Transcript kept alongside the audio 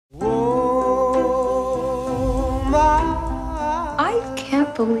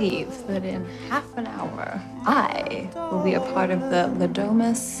believe that in half an hour, I will be a part of the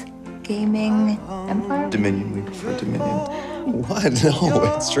Ladomus gaming empire. Dominion, we prefer Dominion. What?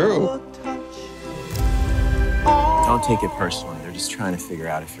 No, it's true. Don't take it personally. They're just trying to figure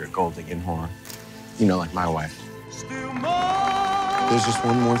out if you're a gold digging whore. You know, like my wife. There's just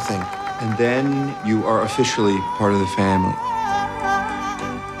one more thing. And then you are officially part of the family.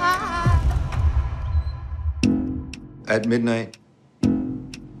 At midnight,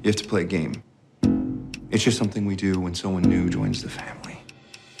 you have to play a game. It's just something we do when someone new joins the family.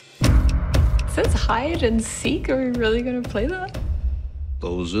 It says hide and seek. Are we really gonna play that?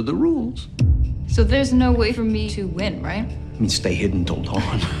 Those are the rules. So there's no way for me to win, right? I mean, stay hidden till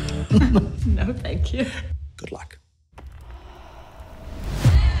dawn. No, thank you. Good luck.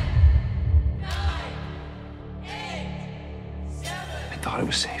 I thought it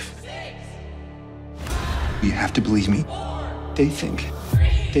was safe. You have to believe me. They think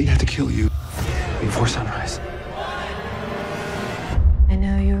they have to kill you before sunrise. I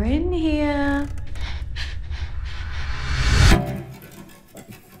know you're in here.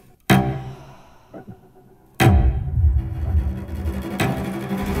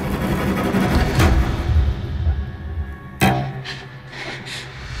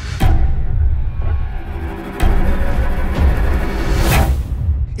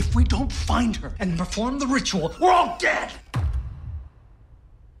 If we don't find her and perform the ritual, we're all dead!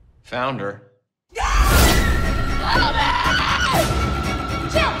 Found her.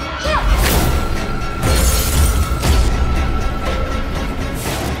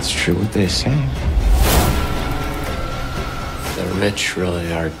 It's true what they say. The rich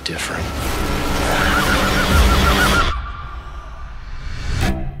really are different.